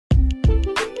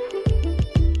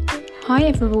Hi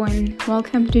everyone,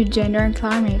 welcome to Gender and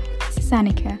Climate. This is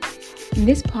Annika. In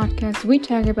this podcast, we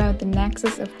talk about the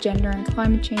nexus of gender and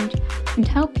climate change and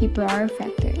how people are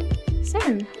affected. So,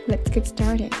 let's get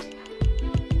started.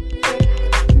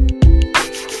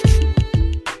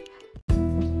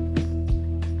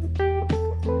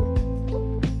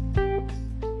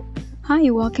 Hi,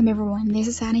 welcome everyone. This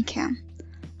is Annika.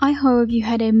 I hope you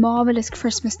had a marvelous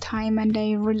Christmas time and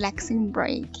a relaxing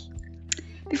break.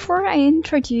 Before I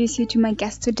introduce you to my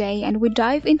guest today and we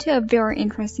dive into a very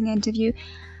interesting interview,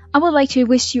 I would like to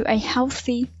wish you a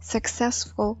healthy,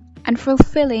 successful, and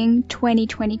fulfilling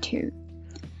 2022.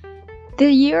 The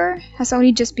year has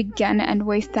only just begun, and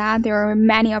with that, there are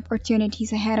many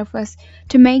opportunities ahead of us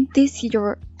to make this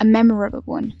year a memorable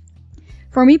one.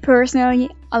 For me personally,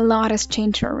 a lot has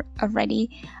changed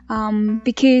already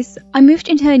because I moved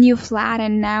into a new flat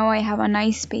and now I have a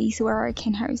nice space where I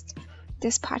can host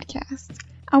this podcast.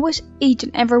 I wish each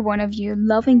and every one of you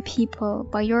loving people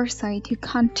by your side who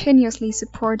continuously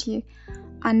support you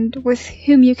and with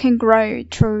whom you can grow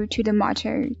true to the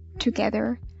motto,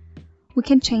 together, we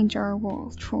can change our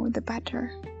world for the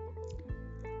better.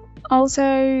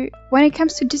 Also, when it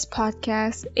comes to this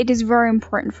podcast, it is very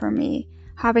important for me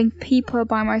having people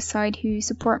by my side who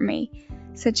support me,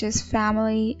 such as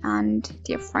family and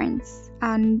dear friends.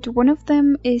 And one of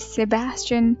them is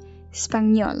Sebastian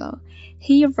Spagnolo.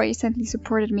 He recently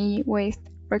supported me with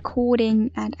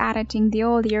recording and editing the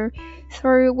audio,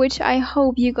 through which I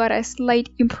hope you got a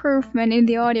slight improvement in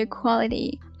the audio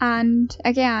quality. And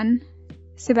again,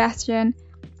 Sebastian,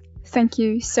 thank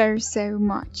you so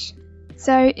much.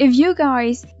 So if you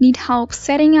guys need help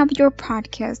setting up your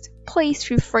podcast, please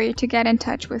feel free to get in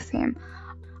touch with him.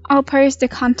 I'll post the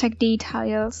contact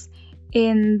details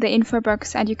in the info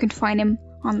box and you can find him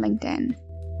on LinkedIn.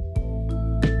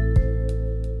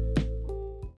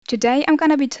 Today I'm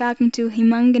going to be talking to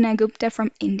Himangana Gupta from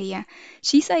India.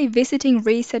 She's a visiting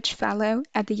research fellow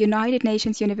at the United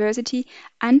Nations University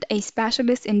and a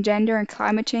specialist in gender and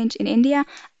climate change in India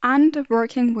and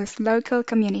working with local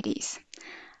communities.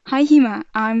 Hi Hima,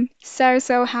 I'm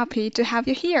so happy to have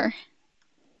you here.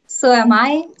 So am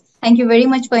I. Thank you very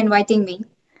much for inviting me.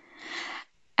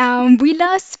 We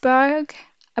last spoke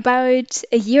about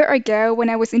a year ago when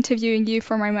I was interviewing you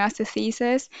for my master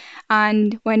thesis,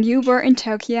 and when you were in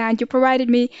Tokyo, and you provided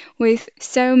me with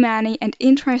so many and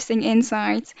interesting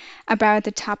insights about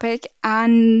the topic.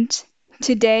 And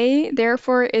today,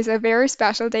 therefore, is a very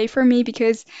special day for me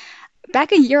because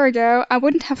back a year ago, I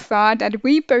wouldn't have thought that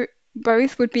we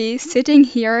both would be sitting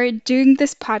here doing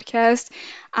this podcast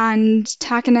and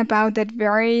talking about that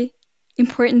very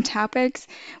important topics,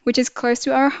 which is close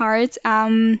to our hearts.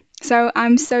 So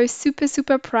I'm so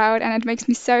super proud, and it makes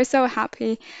me so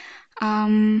happy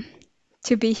to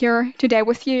be here today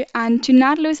with you. And to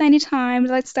not lose any time,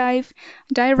 let's dive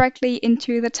directly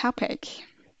into the topic.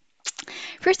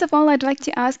 First of all, I'd like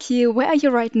to ask you, where are you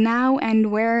right now,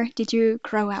 and where did you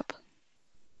grow up?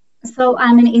 So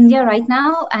I'm in India right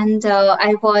now, and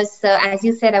I was, as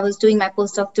you said, I was doing my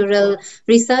postdoctoral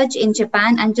research in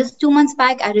Japan, and just 2 months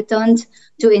back, I returned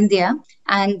to India,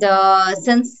 and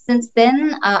since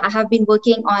then, I have been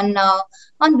working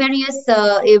on various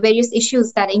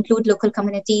issues that include local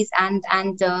communities and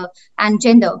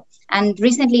gender. And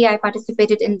recently, I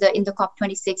participated in the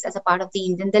COP26 as a part of the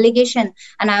Indian delegation,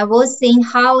 and I was seeing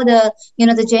how the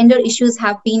gender issues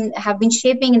have been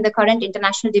shaping in the current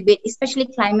international debate, especially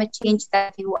climate change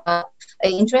that you are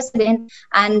interested in,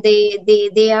 and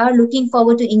they are looking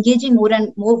forward to engaging more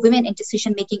and more women in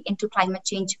decision making into climate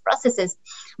change processes.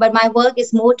 But my work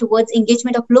is more towards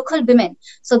engagement of local women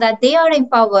so that they are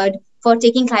empowered for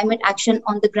taking climate action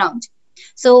on the ground.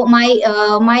 So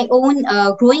my own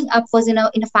growing up was in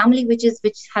a family which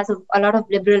has a lot of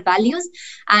liberal values,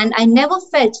 and I never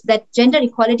felt that gender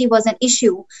equality was an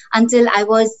issue until I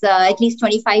was at least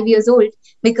 25 years old,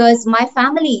 because my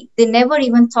family, they never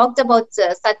even talked about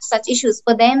such issues.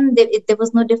 For them, there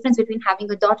was no difference between having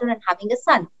a daughter and having a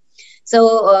son.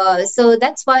 So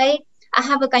that's why I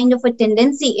have a kind of a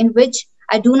tendency in which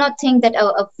I do not think that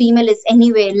a female is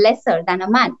anyway lesser than a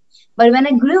man. But when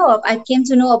I grew up, I came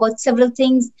to know about several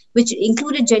things which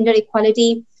included gender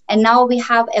equality. And now we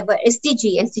have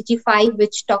SDG 5,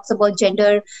 which talks about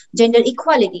gender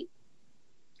equality.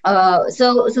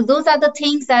 So those are the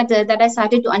things that I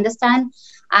started to understand.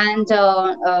 And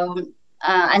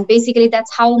basically,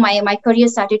 that's how my career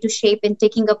started to shape in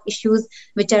taking up issues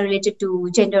which are related to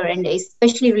gender and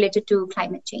especially related to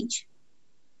climate change.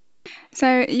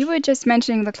 So you were just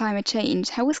mentioning the climate change.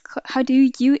 How do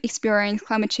you experience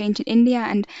climate change in India,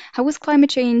 and how is climate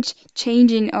change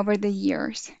changing over the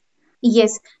years?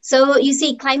 Yes. So you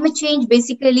see, climate change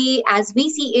basically, as we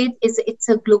see it, is it's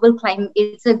a global climate.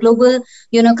 It's a global,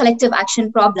 collective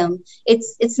action problem.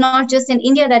 It's not just in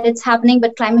India that it's happening,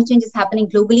 but climate change is happening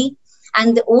globally,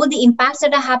 and all the impacts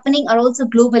that are happening are also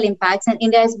global impacts. And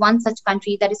India is one such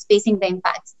country that is facing the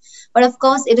impacts. But of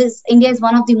course, it is India is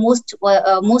one of the most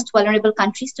vulnerable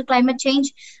countries to climate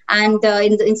change. And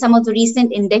in some of the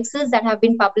recent indexes that have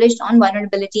been published on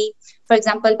vulnerability, for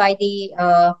example, by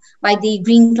the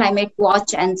Green Climate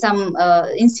Watch and some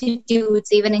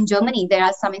institutes, even in Germany, there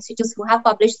are some institutes who have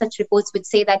published such reports which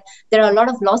say that there are a lot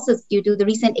of losses due to the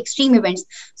recent extreme events.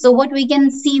 So what we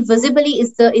can see visibly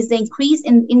is the increase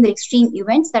in the extreme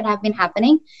events that have been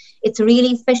happening. It's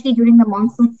really, especially during the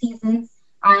monsoon seasons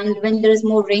and when there is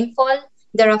more rainfall,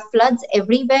 there are floods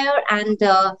everywhere, and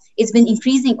it's been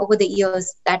increasing over the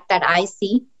years that I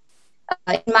see.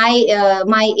 In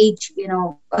my age,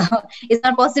 it's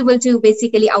not possible to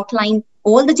basically outline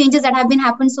all the changes that have been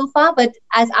happened so far. But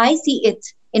as I see it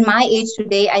in my age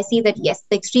today, I see that yes,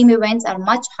 the extreme events are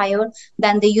much higher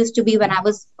than they used to be when I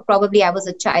was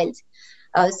a child.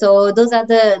 So those are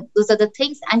the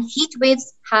things, and heat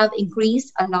waves have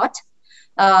increased a lot.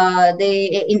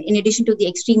 In addition to the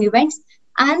extreme events,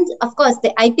 and of course,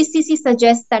 the IPCC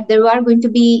suggests that there are going to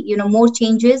be more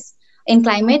changes in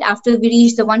climate after we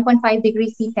reach the 1.5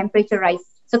 degrees C temperature rise.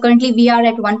 So currently we are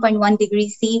at 1.1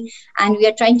 degrees C, and we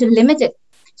are trying to limit it.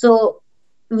 So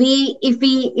if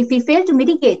we fail to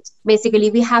mitigate, basically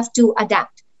we have to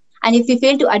adapt, and if we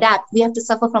fail to adapt, we have to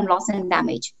suffer from loss and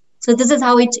damage. So this is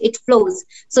how it flows.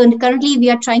 So currently we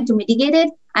are trying to mitigate it,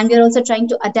 and we are also trying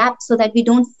to adapt so that we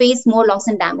don't face more loss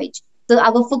and damage. So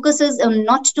our focus is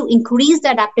not to increase the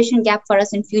adaptation gap for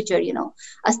us in future.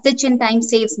 A stitch in time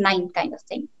saves nine kind of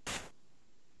thing.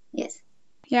 Yes.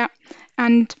 Yeah,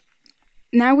 and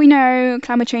now we know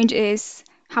climate change is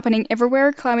happening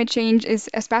everywhere. Climate change is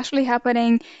especially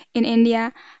happening in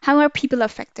India. How are people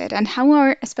affected, and how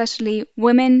are especially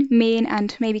women, men,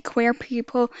 and maybe queer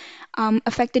people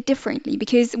affected differently?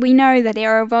 Because we know that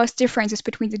there are vast differences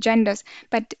between the genders,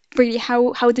 but really,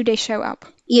 how do they show up?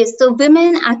 Yes, so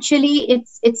women actually,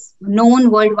 it's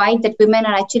known worldwide that women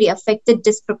are actually affected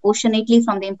disproportionately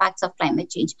from the impacts of climate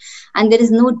change, and there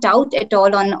is no doubt at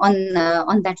all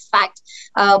on that fact.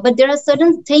 But there are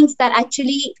certain things that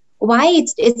actually why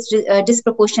it's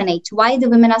disproportionate, why the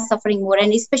women are suffering more,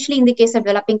 and especially in the case of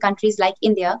developing countries like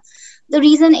India, the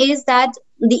reason is that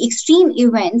the extreme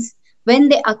events, when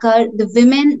they occur, the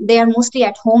women, they are mostly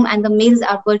at home, and the males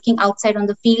are working outside on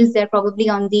the fields. They're probably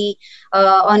on the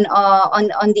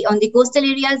coastal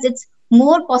areas. It's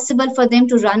more possible for them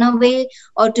to run away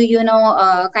or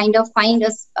to kind of find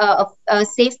a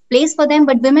safe place for them.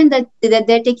 But women, that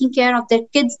they're taking care of their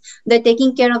kids, they're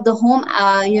taking care of the home,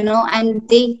 and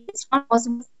it's not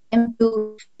possible for them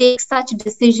to take such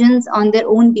decisions on their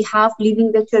own behalf,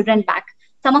 leaving their children back.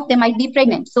 Some of them might be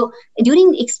pregnant. So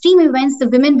during extreme events, the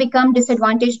women become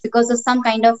disadvantaged because of some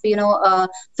kind of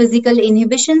physical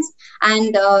inhibitions,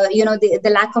 and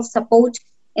the lack of support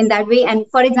in that way. And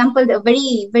for example, a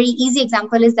very very easy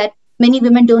example is that many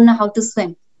women don't know how to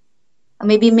swim.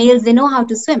 Maybe males, they know how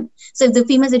to swim. So if the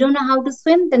females, they don't know how to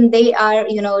swim, then they are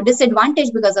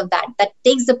disadvantaged because of that. That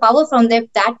takes the power from them,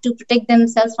 that to protect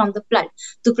themselves from the flood,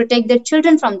 to protect their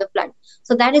children from the flood.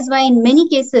 So that is why in many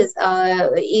cases,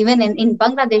 even in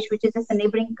Bangladesh, which is just a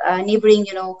neighboring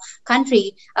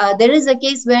country, there is a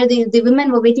case where the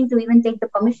women were waiting to even take the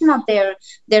permission of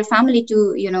their family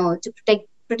to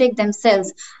protect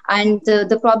themselves, and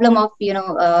the problem of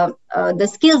the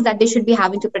skills that they should be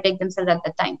having to protect themselves at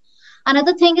that time.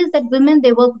 Another thing is that women,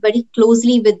 they work very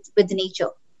closely with nature,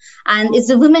 and it's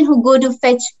the women who go to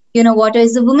fetch water.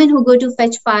 It's the women who go to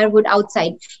fetch firewood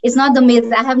outside. It's not the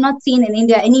males. I have not seen in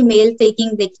India any male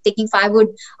taking firewood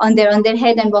on their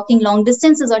head and walking long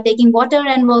distances, or taking water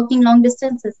and walking long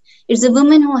distances. It's the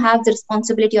women who have the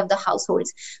responsibility of the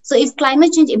households. So if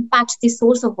climate change impacts the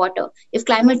source of water, if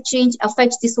climate change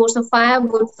affects the source of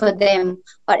firewood for them,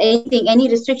 or anything, any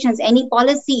restrictions, any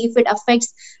policy, if it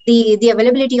affects the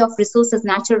availability of resources,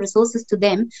 natural resources to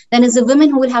them, then it's the women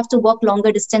who will have to walk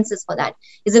longer distances for that.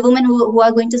 It's the women who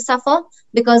are going to suffer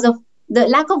because of the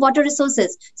lack of water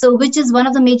resources. So which is one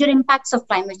of the major impacts of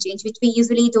climate change, which we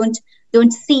usually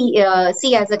don't see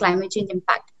as a climate change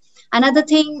impact. Another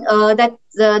thing that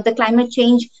the climate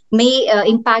change may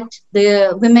impact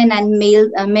the women and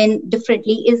men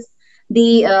differently is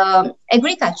the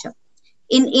agriculture.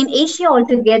 In Asia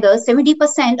altogether,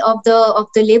 70% of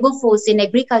the labor force in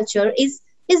agriculture is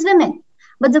women.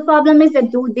 But the problem is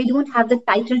that they don't have the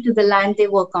title to the land they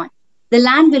work on. The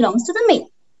land belongs to the male,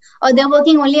 or they're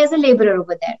working only as a laborer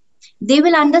over there. They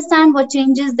will understand what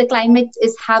changes the climate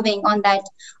is having on that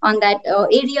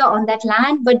area, on that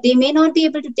land, but they may not be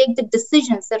able to take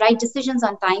the right decisions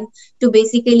on time to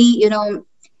basically,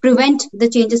 prevent the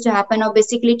changes to happen, or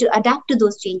basically to adapt to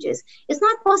those changes. It's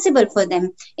not possible for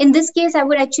them. In this case, I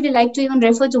would actually like to even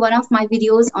refer to one of my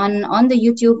videos on the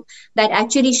YouTube that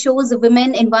actually shows the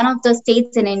women in one of the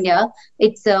states in India.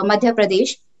 It's Madhya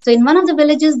Pradesh. So in one of the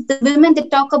villages, the women, they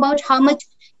talk about how much,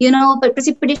 but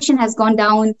precipitation has gone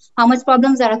down, how much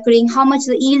problems are occurring, how much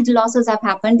the yield losses have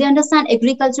happened. They understand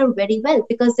agriculture very well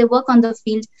because they work on the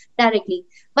field directly.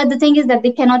 But the thing is that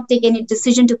they cannot take any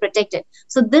decision to protect it.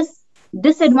 So this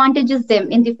disadvantages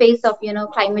them in the face of,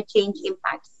 climate change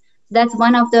impacts. That's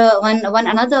one of the one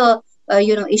another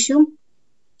issue.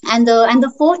 And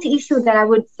the fourth issue that I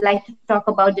would like to talk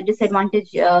about, the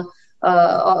disadvantage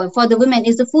for the women,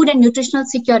 is the food and nutritional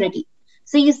security.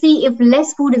 So you see, if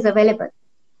less food is available,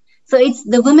 so it's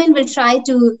the women will try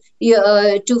to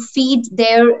feed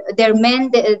their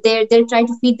men. They try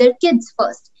to feed their kids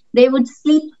first. They would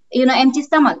sleep, empty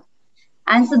stomach,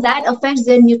 and so that affects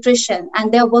their nutrition,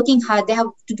 and they're working hard. They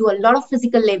have to do a lot of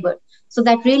physical labor, so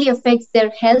that really affects their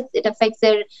health. It affects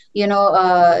their,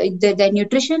 their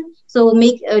nutrition, so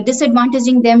make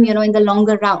disadvantaging them, in the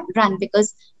longer run,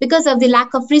 because of the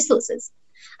lack of resources.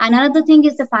 And another thing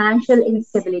is the financial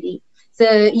instability.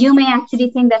 So you may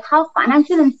actually think that how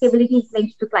financial instability is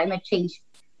linked to climate change.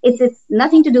 It's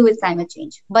nothing to do with climate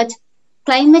change, but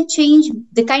climate change,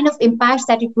 the kind of impacts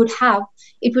that it would have,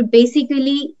 it would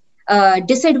basically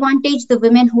disadvantage the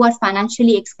women who are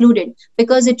financially excluded,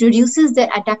 because it reduces their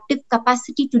adaptive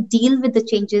capacity to deal with the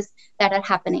changes that are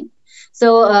happening.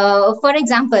 So, for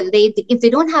example, if they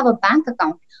don't have a bank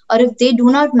account, or if they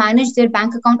do not manage their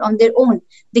bank account on their own,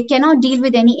 they cannot deal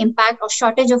with any impact or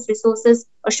shortage of resources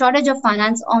or shortage of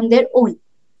finance on their own.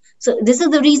 So this is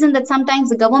the reason that sometimes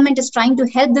the government is trying to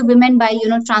help the women by,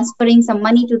 transferring some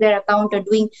money to their account, or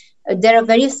doing, there are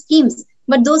various schemes,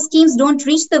 but those schemes don't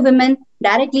reach the women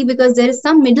directly, because there is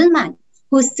some middleman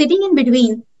who is sitting in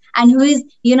between, and who is,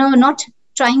 not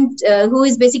trying, who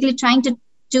is basically trying to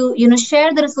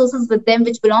share the resources with them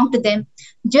which belong to them,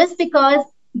 just because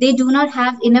they do not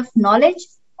have enough knowledge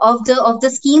of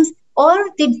the schemes, or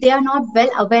they are not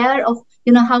well aware of,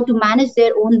 how to manage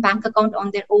their own bank account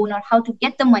on their own, or how to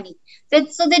get the money.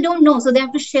 So they don't know, so they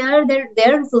have to share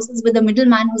their resources with the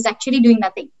middleman who's actually doing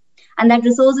nothing, and that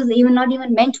resource is even not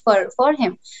even meant for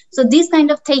him. So these kind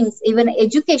of things, even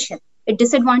education, it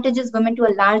disadvantages women to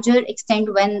a larger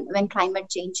extent when climate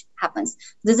change happens.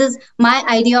 This is my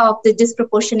idea of the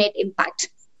disproportionate impact.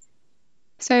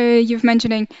 So you've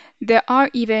mentioning there are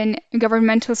even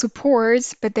governmental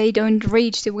supports, but they don't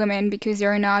reach the women because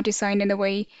they're not designed in a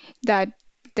way that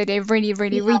they really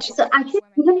Yeah, reach so actually,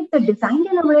 even if they're designed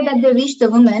in a way that they reach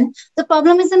the women, the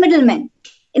problem is the middlemen.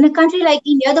 In a country like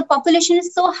India, the population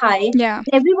is so high, yeah,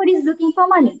 everybody is looking for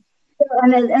money. So,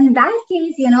 and in that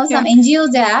case, yeah. some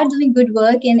NGOs, they are doing good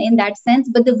work in that sense,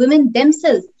 but the women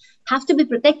themselves have to be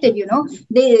protected.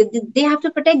 They have to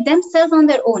protect themselves on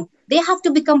their own. They have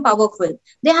to become powerful.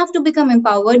 They have to become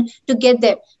empowered to get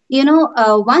there.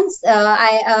 Once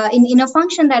I in a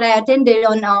function that I attended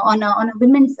on a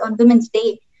women's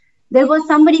day, there was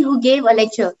somebody who gave a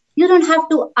lecture. You don't have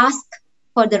to ask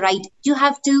for the right. You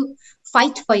have to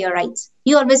fight for your rights.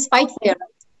 You always fight for your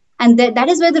rights. And that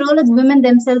is where the role of women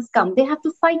themselves come. They have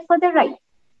to fight for their right.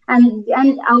 And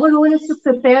our role is to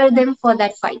prepare them for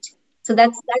that fight. So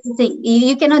that's the thing.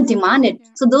 You cannot demand it.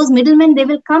 So those middlemen, they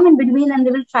will come in between, and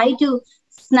they will try to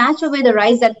snatch away the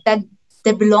rights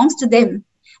that belongs to them,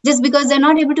 just because they're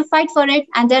not able to fight for it,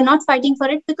 and they're not fighting for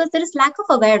it because there is lack of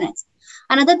awareness.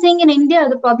 Another thing in India,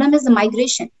 the problem is the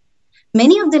migration.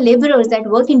 Many of the laborers that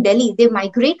work in Delhi, they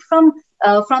migrate from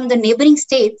the neighboring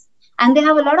states, and they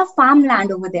have a lot of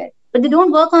farmland over there. But they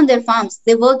don't work on their farms.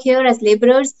 They work here as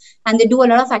laborers, and they do a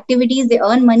lot of activities. They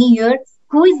earn money here.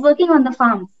 Who is working on the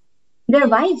farm? Their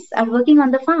wives are working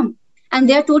on the farm, and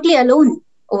they are totally alone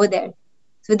over there,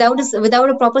 without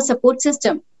a proper support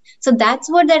system. So that's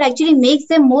what that actually makes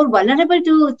them more vulnerable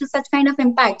to such kind of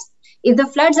impacts. If the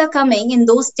floods are coming in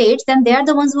those states, then they are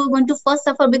the ones who are going to first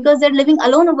suffer, because they're living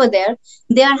alone over there.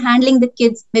 They are handling the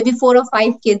kids, maybe 4 or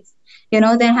 5 kids.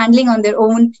 They're handling on their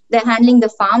own. They're handling the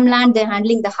farmland. They're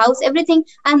handling the house, everything,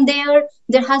 and their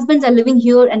husbands are living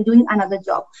here and doing another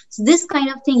job. So this kind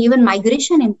of thing, even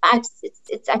migration impacts.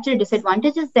 It's actually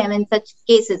disadvantages them in such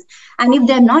cases. And if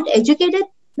they're not educated,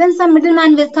 then some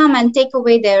middleman will come and take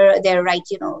away their right.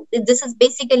 This is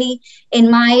basically,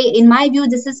 in my view,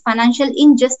 this is financial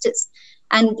injustice,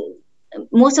 and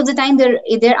most of the time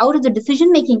they're out of the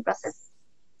decision making process.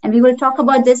 And we will talk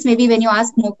about this maybe when you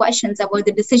ask more questions about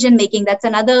the decision making. That's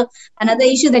another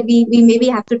issue that we maybe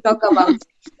have to talk about.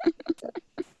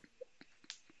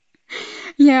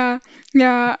 Yeah,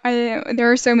 yeah,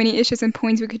 there are so many issues and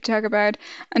points we could talk about,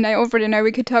 and I already know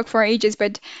we could talk for ages,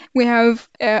 but we have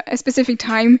a specific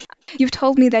time. You've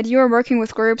told me that you are working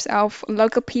with groups of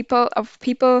local people, of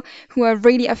people who are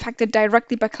really affected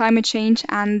directly by climate change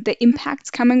and the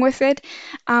impacts coming with it.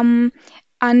 Um,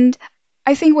 and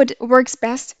I think what works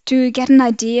best to get an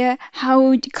idea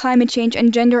how climate change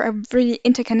and gender are really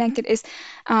interconnected is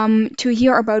to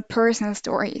hear about personal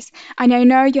stories. And I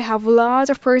know you have lots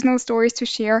of personal stories to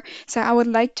share, so I would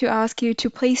like to ask you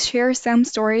to please share some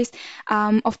stories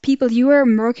of people you are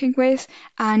working with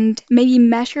and maybe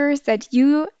measures that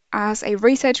you, as a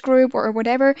research group or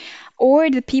whatever, or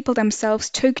the people themselves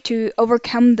took to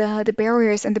overcome the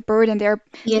barriers and the burden they're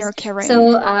Yes. carrying.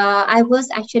 So I was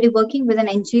actually working with an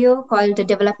NGO called the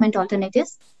Development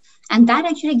Alternatives, and that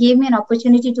actually gave me an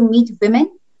opportunity to meet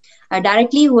women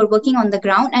directly who are working on the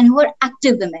ground and who are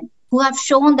active women who have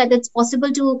shown that it's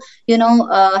possible to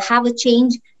have a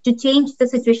change, to change the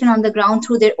situation on the ground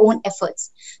through their own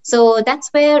efforts. So that's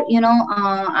where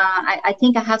I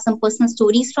think I have some personal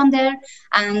stories from there,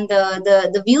 and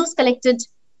the views collected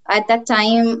at that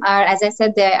time are, as I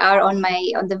said, they are on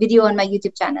the video on my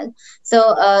YouTube channel.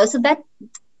 So that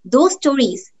those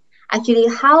stories actually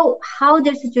how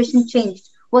their situation changed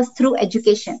was through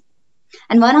education.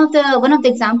 And one of the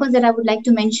examples that I would like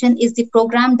to mention is the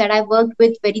program that I worked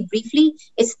with very briefly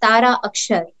is Tara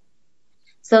Akshar.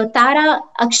 So Tara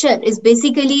Akshar is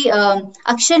basically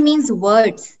Akshar means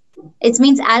words. It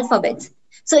means alphabets.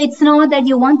 So it's not that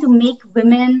you want to make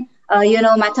women,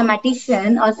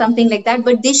 mathematician or something like that,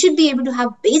 but they should be able to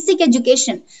have basic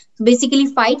education to basically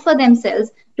fight for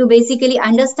themselves, to basically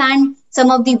understand some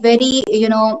of the very,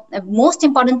 most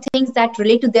important things that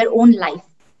relate to their own life,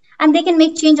 and they can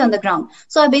make change on the ground.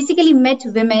 So I basically met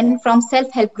women from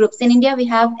self-help groups. In India, we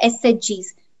have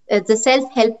SHGs, the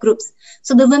self-help groups.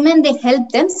 So the women, they help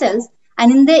themselves,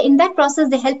 and in that process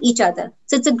they help each other.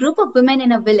 So it's a group of women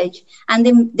in a village,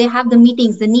 and they have the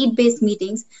meetings, the need-based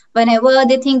meetings. Whenever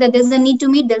they think that there's a need to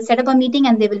meet, they'll set up a meeting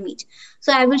and they will meet.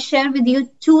 So I will share with you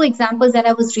two examples that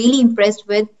I was really impressed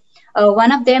with.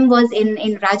 One of them was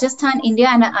in Rajasthan, India,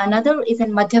 and another is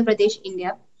in Madhya Pradesh,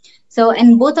 India. So,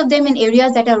 and both of them in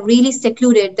areas that are really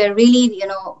secluded, they're really,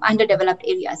 underdeveloped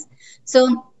areas.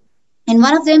 So, in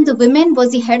one of them, the woman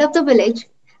was the head of the village.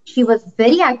 She was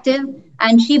very active,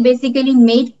 and she basically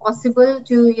made possible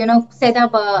to, set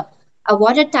up a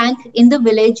water tank in the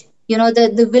village.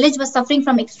 The village was suffering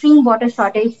from extreme water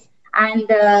shortage, and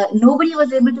nobody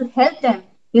was able to help them,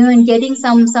 in getting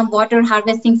some water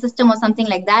harvesting system or something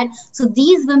like that. So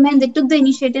these women, they took the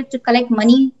initiative to collect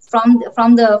money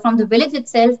from the village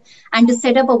itself, and to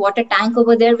set up a water tank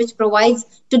over there, which provides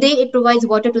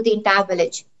water to the entire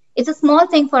village. It's a small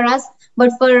thing for us,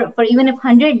 but for even if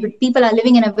 100 people are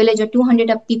living in a village or 200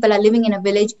 of people are living in a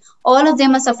village, all of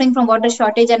them are suffering from water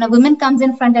shortage, and a woman comes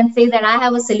in front and says that I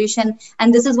have a solution,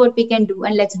 and this is what we can do,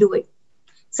 and let's do it.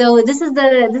 So this is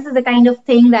the kind of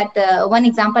thing that one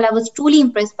example I was truly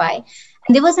impressed by.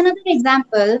 And there was another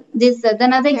example. This the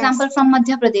another Yes. example from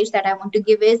Madhya Pradesh that I want to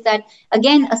give is that,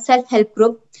 again, a self-help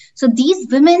group. So these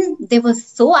women, they were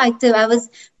so active. I was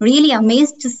really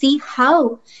amazed to see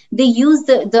how they used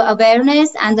the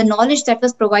awareness and the knowledge that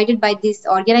was provided by this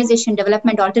organization,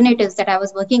 Development Alternatives, that I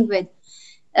was working with.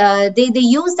 They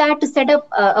use that to set up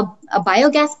a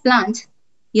biogas plant,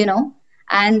 you know,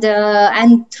 and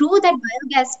through that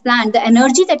biogas plant, the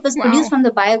energy that was produced Wow. from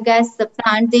the biogas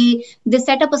plant, they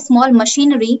set up a small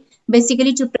machinery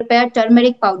basically to prepare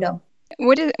turmeric powder.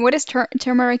 What is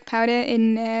turmeric powder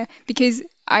in because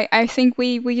I think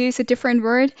we use a different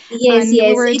word Yes, and we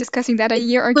yes, were it's discussing that a it's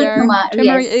year ago. curcuma.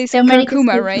 Turmeric Yes, is turmeric is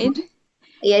curcuma, curcuma. right?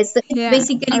 Yes, so it's Yeah.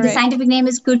 basically, All the right. scientific name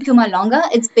is curcuma longa.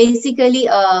 It's basically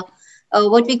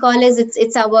what we call is,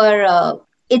 it's our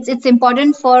it's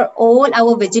important for all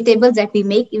our vegetables that we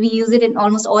make. We use it in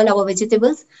almost all our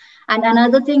vegetables. And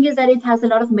another thing is that it has a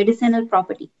lot of medicinal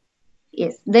property.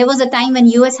 Yes, there was a time when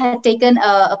US had taken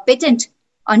a patent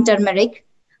on turmeric,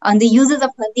 on the uses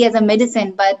of haldi as a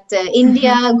medicine, but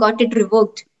India Hmm. got it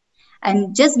revoked.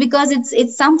 And just because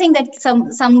it's something that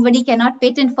somebody cannot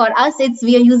patent, for us, it's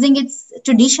we are using it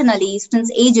traditionally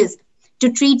since ages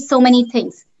to treat so many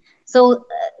things. So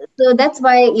that's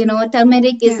why,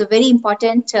 turmeric is Yeah. a very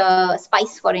important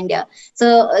spice for India. So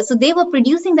they were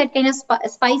producing that kind of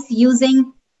spice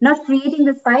using, not creating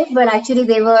the spice, but actually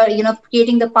they were,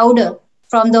 creating the powder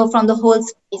from the whole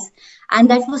spice, and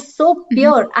that was so Hmm.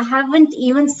 pure. I haven't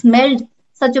even smelled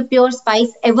such a pure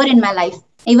spice ever in my life.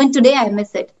 Even today I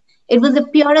miss it. It was the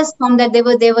purest form that they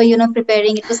were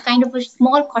preparing. It was kind of a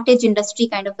small cottage industry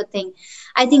kind of a thing.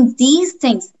 I think these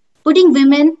things, putting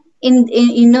women in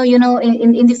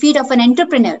in the feet of an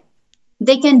entrepreneur,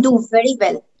 they can do very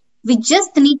well. We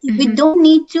Mm-hmm. don't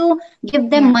need to give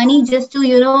them Yeah. money just to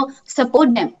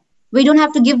support them. We don't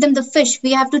have to give them the fish,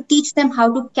 we have to teach them how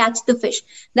to catch the fish.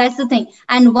 That's the thing.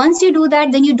 And once you do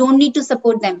that, then you don't need to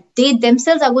support them, they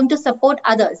themselves are going to support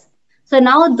others. So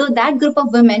now that group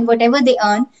of women, whatever they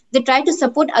earn, they try to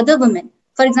support other women.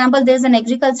 For example, there's an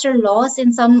agricultural loss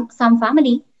in some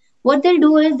family. What they'll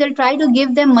do is they'll try to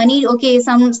give them money. Okay,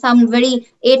 some very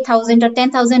 8,000 or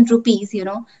 10,000 rupees,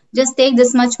 just take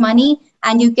this much money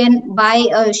and you can buy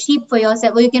a sheep for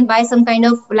yourself, or you can buy some kind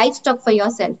of livestock for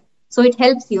yourself. So it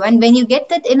helps you, and when you get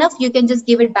that enough, you can just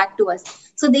give it back to us.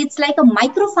 So it's like a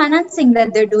microfinancing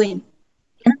that they're doing.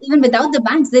 Even without the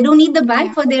banks, they don't need the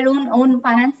bank Yeah. for their own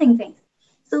financing things.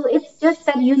 So it's just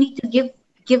that you need to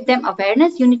give them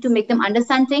awareness, you need to make them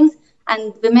understand things.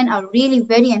 And women are really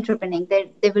very entrepreneur,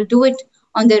 they will do it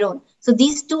on their own. So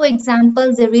these two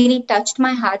examples, they really touched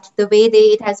my heart, the way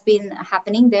it has been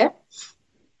happening there.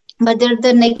 But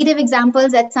the negative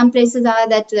examples at some places are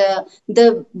that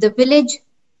the village,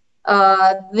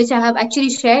 which I have actually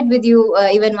shared with you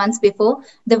even once before.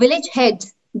 The village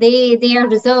heads, they are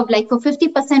reserved like for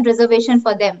 50% reservation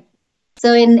for them.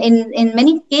 So in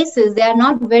many cases, they are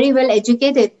not very well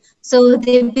educated. So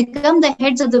they become the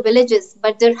heads of the villages,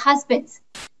 but their husbands,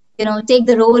 take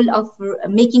the role of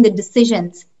making the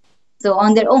decisions, so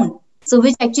on their own. So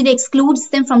which actually excludes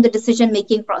them from the decision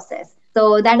making process.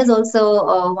 So that is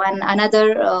also one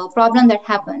another problem that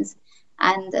happens.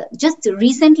 And just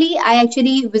recently, I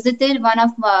actually visited one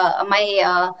of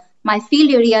my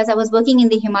field areas. I was working in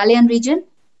the Himalayan region,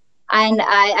 and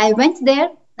I went there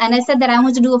and I said that I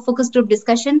want to do a focus group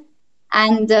discussion.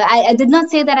 And I did not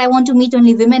say that I want to meet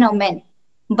only women or men,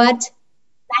 but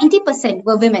 90%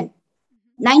 were women.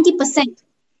 90%.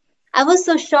 I was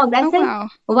so shocked. I Oh said, wow.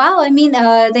 "Wow! I mean,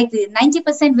 like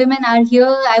 90% women are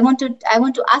here. I want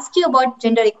to ask you about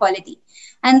gender equality."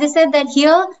 And they said that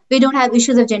here we don't have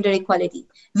issues of gender equality.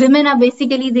 Women are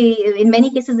basically in many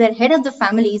cases, they're head of the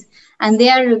families, and they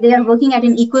are working at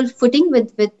an equal footing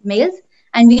with males.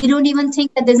 And we don't even think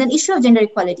that there's an issue of gender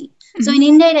equality. So Mm-hmm. in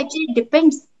India, it actually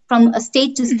depends from a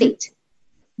state to Mm-hmm. state.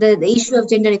 The issue of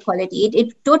gender equality,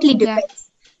 it totally Yeah.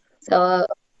 depends. So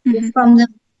Mm-hmm. it's from the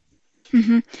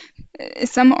Mm-hmm.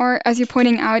 Some are, as you're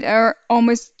pointing out, are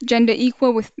almost gender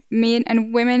equal with men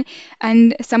and women,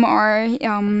 and some are,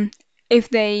 if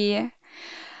they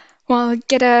well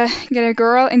get a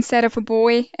girl instead of a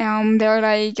boy, they're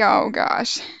like, oh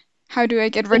gosh, how do I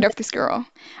get rid of this girl?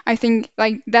 I think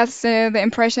like that's the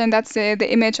impression, that's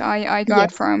the image I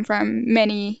got yes. from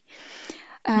many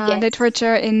Yes,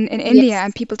 literature in India yes,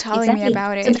 and people telling me exactly.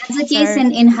 about So it. that's the case So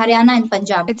in Haryana and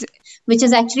Punjab, it's which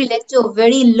has actually led to a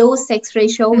very low sex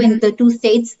ratio in mhm, the two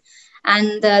states.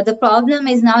 And the problem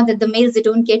is now that the males, they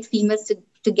don't get females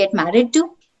to get married to,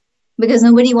 because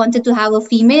nobody wanted to have a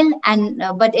female, and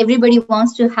but everybody wants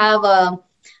to have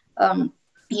um,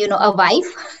 a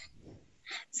wife.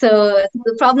 So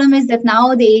the problem is that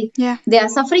now yeah. they are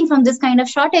suffering from this kind of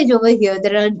shortage over here.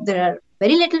 There are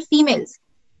very little females.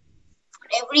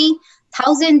 Every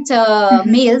 1,000 Hmm.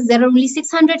 males, there are only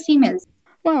 600 females.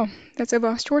 Wow, that's a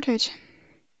vast shortage.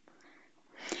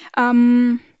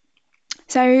 Um,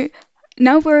 so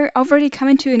now we're already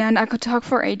coming to an end. I could talk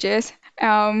for ages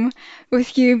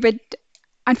with you, but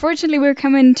unfortunately, we're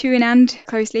coming to an end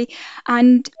closely.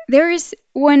 And there is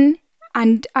one,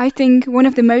 and I think one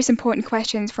of the most important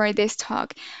questions for this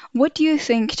talk. What do you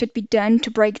think should be done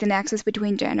to break the nexus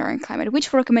between gender and climate?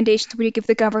 Which recommendations would you give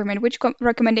the government? Which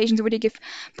recommendations would you give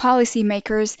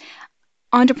policymakers,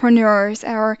 entrepreneurs,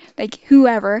 or like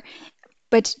whoever?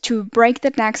 But to break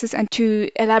that nexus and to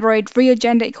elaborate real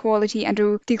gender equality and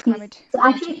to the Yes. climate So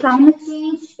actually, change. climate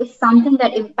change is something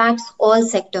that impacts all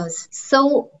sectors.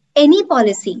 So any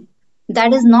policy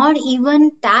that is not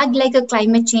even tagged like a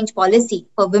climate change policy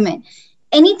for women,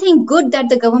 anything good that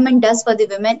the government does for the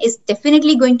women is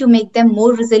definitely going to make them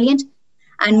more resilient,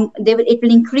 and it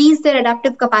will increase their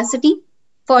adaptive capacity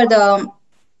for the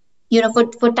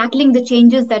for tackling the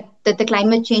changes that the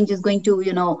climate change is going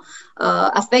to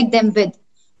affect them with.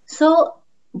 So,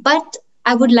 but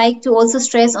I would like to also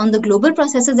stress on the global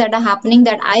processes that are happening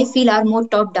that I feel are more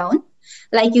top down,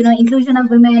 like inclusion of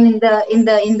women in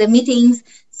the meetings.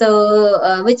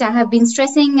 So which I have been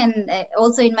stressing, and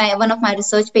also in my one of my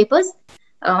research papers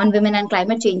on women and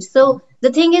climate change. So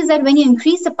the thing is that when you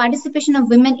increase the participation of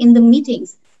women in the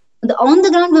meetings, the on the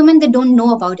ground women, they don't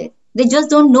know about it. They just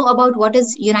don't know about what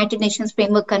is United Nations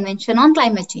Framework Convention on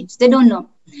Climate Change. They don't know.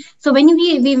 So when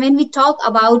we talk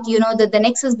about, the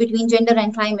nexus between gender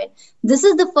and climate, this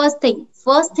is the first thing.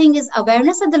 First thing is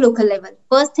awareness at the local level.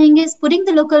 First thing is putting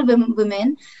the local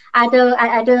women at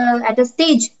a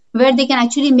stage where they can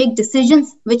actually make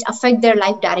decisions which affect their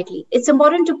life directly. It's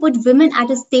important to put women at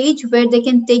a stage where they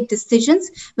can take decisions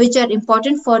which are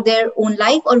important for their own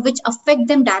life or which affect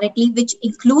them directly, which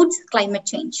includes climate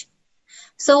change.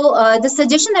 So the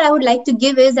suggestion that I would like to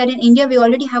give is that in India we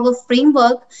already have a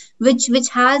framework which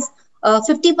has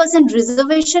 50%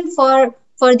 reservation for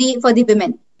the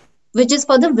women, which is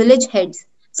for the village heads.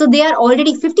 So they are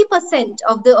already 50%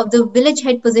 of the village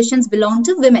head positions belong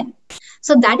to women.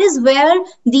 So that is where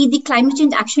the climate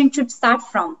change action should start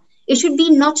from. It should be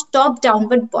not top down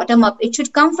but bottom up. It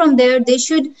should come from there.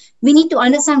 We need to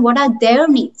understand what are their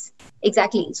needs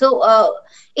exactly. So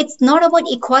it's not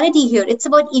about equality here. It's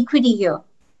about equity here.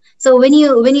 So when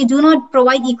you do not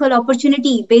provide equal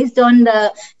opportunity based on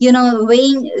the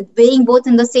weighing both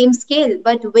in the same scale,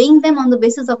 but weighing them on the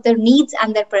basis of their needs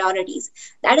and their priorities,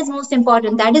 that is most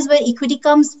important. That is where equity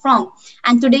comes from.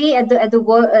 And today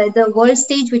the world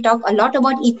stage, we talk a lot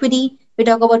about equity. We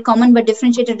talk about common but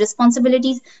differentiated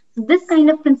responsibilities. So this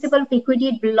kind of principle of equity,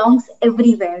 it belongs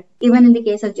everywhere, even in the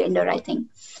case of gender, I think.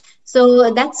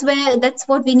 So that's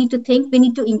what we need to think. We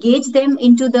need to engage them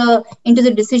into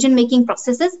the decision making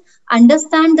processes,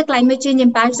 understand the climate change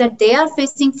impacts that they are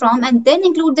facing from, and then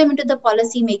include them into the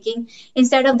policy making,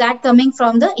 instead of that coming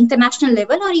from the international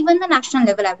level or even the national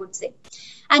level, I would say.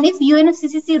 And if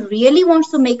UNFCCC really wants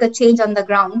to make a change on the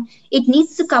ground, it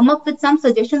needs to come up with some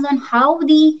suggestions on how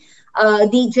the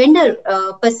gender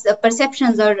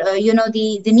perceptions, or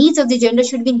the needs of the gender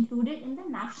should be included in the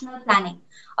national planning,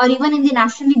 or even in the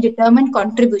nationally determined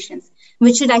contributions,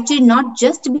 which should actually not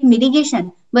just be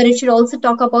mitigation, but it should also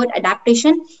talk about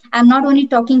adaptation. I'm not only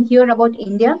talking here about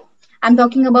India. I'm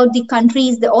talking about the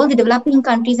countries, all the developing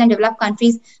countries and developed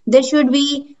countries. There should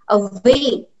be a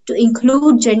way to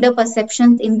include gender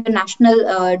perceptions in the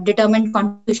national determined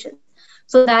contributions,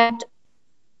 so that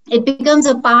it becomes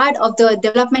a part of the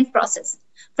development process.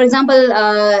 For example,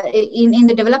 in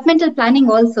the developmental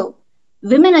planning also,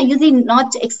 women are usually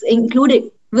not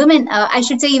included. Women, I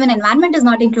should say, even environment is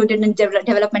not included in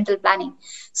developmental planning.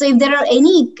 So if there are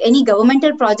any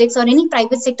governmental projects or any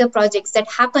private sector projects that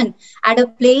happen at a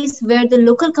place where the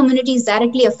local community is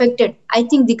directly affected, I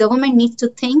think the government needs to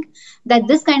think that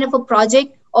this kind of a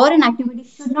project or an activity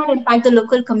should not impact the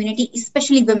local community,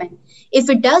 especially women. If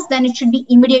it does, then it should be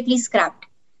immediately scrapped.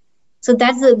 So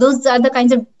those are the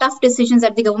kinds of tough decisions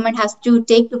that the government has to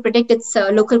take to protect its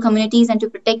local communities and to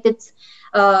protect its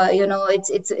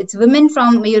women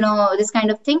from this kind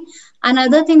of thing.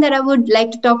 Another thing that I would like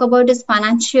to talk about is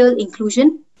financial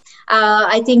inclusion.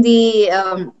 I think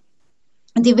the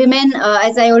women,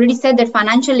 as I already said, that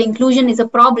financial inclusion is a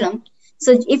problem.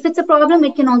 So if it's a problem,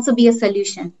 it can also be a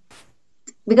solution.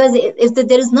 Because if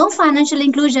there is no financial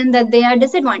inclusion, that they are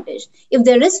disadvantaged. If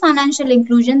there is financial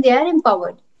inclusion, they are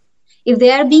empowered. If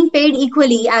they are being paid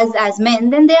equally as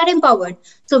men, then they are empowered.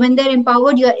 So when they're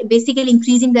empowered, you are basically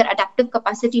increasing their adaptive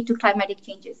capacity to climatic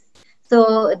changes.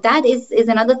 So that is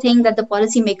another thing that the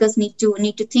policymakers need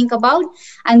to think about.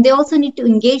 And they also need to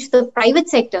engage the private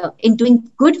sector in doing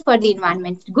good for the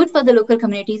environment, good for the local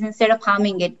communities, instead of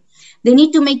harming it. They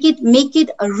need to make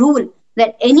it a rule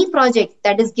that any project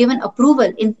that is given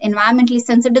approval in environmentally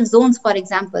sensitive zones, for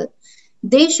example,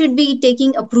 they should be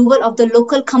taking approval of the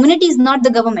local communities, not the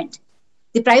government.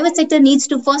 The private sector needs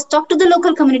to first talk to the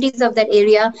local communities of that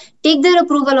area, take their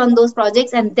approval on those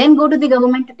projects, and then go to the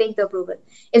government to take the approval.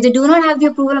 If they do not have the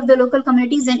approval of the local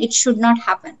communities, then it should not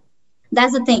happen.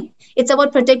 That's the thing. It's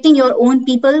about protecting your own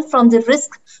people from the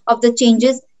risk of the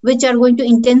changes which are going to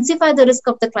intensify the risk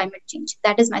of the climate change.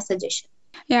 That is my suggestion.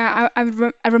 Yeah,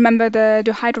 I remember the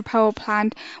hydropower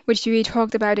plant which we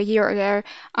talked about a year ago.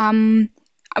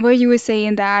 Where you were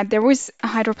saying that there was a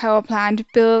hydropower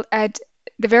plant built at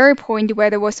the very point where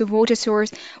there was a water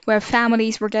source where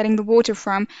families were getting the water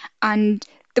from, and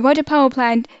the water power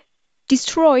plant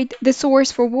destroyed the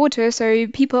source for water, so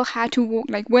people had to walk,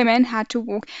 like women had to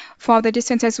walk further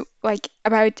distances, like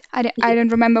about I don't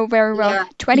remember very well, Yeah.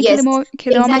 20 Yes. Exactly.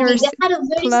 They kilometers had a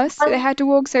very plus small. they had to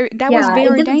walk, so that was Yeah,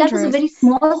 very that was a dangerous. very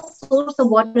small source of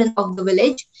water of the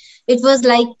village. It was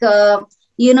like,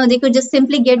 they could just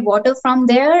simply get water from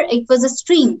there. It was a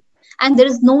stream. And there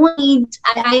is no need.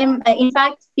 I am, in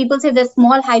fact, people say that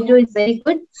small hydro is very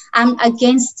good. I'm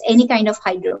against any kind of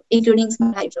hydro, including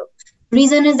small hydro.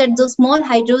 Reason is that those small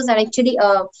hydros are actually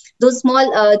those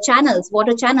small channels,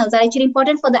 water channels, are actually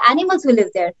important for the animals who live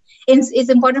there. It's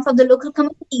important for the local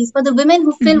communities, for the women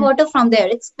who fill Mm-hmm. water from there.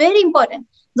 It's very important,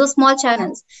 those small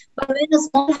channels. But when a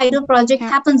small hydro project Yeah.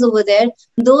 happens over there,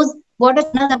 those water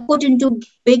channels are put into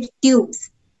big tubes,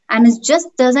 and it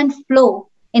just doesn't flow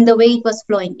in the way it was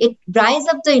flowing. It dries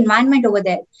up the environment over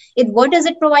there. What is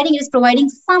it providing? It is providing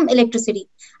some electricity,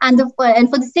 and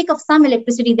for the sake of some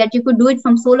electricity, that you could do it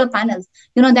from solar panels.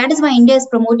 That is why India is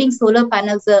promoting solar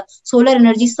panels, solar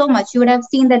energy so much. You would have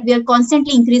seen that we are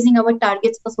constantly increasing our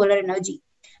targets for solar energy,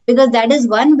 because that is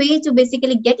one way to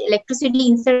basically get electricity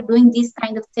instead of doing these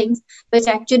kind of things which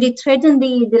actually threaten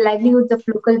the livelihoods of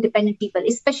local dependent people,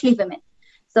 especially women.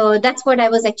 So that's what I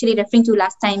was actually referring to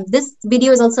last time. This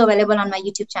video is also available on my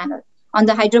YouTube channel on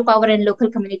the hydropower and local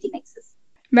community nexus.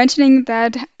 Mentioning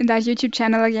that YouTube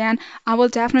channel again, I will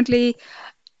definitely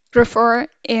refer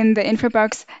in the info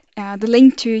box the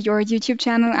link to your YouTube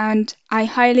channel, and I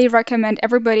highly recommend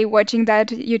everybody watching that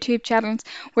YouTube channel,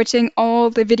 watching all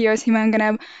the videos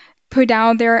Himangana put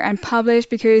out there and publish,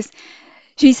 because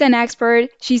she's an expert.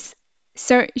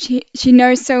 She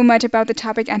knows so much about the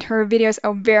topic, and her videos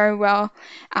are very well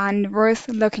and worth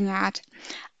looking at.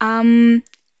 Um,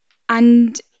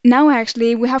 and now,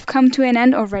 actually, we have come to an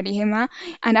end already, Hima.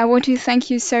 And I want to thank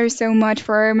you so much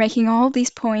for making all these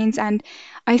points. And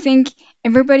I think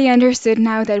everybody understood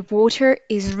now that water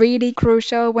is really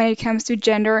crucial when it comes to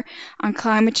gender and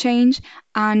climate change,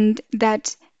 and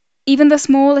that even the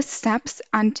smallest steps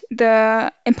and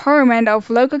the empowerment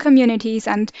of local communities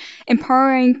and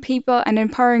empowering people and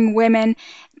empowering women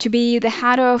to be the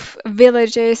head of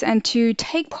villages and to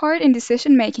take part in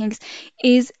decision makings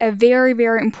is a very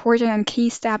important and key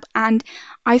step. And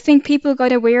I think people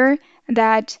got aware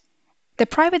that the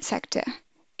private sector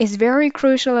is very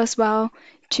crucial as well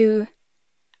to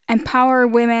empower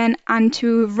women and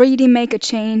to really make a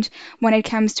change when it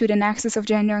comes to the nexus of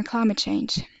gender and climate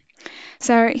change.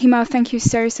 So, Hima, thank you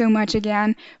so much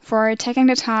again for taking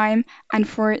the time and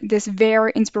for this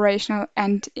very inspirational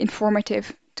and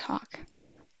informative talk.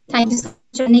 Thank you so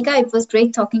much, Anika. It was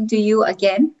great talking to you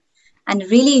again, and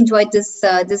really enjoyed this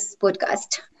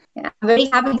podcast. Yeah, I'm very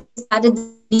happy that you started this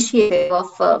initiative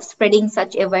of spreading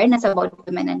such awareness about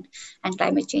women and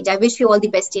climate change. I wish you all the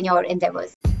best in your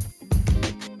endeavors.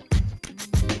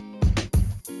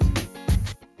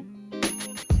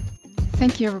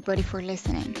 Thank you, everybody, for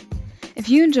listening. If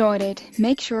you enjoyed it,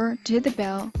 make sure to hit the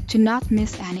bell to not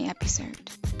miss any episode.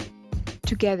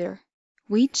 Together,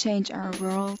 we change our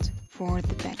world for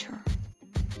the better.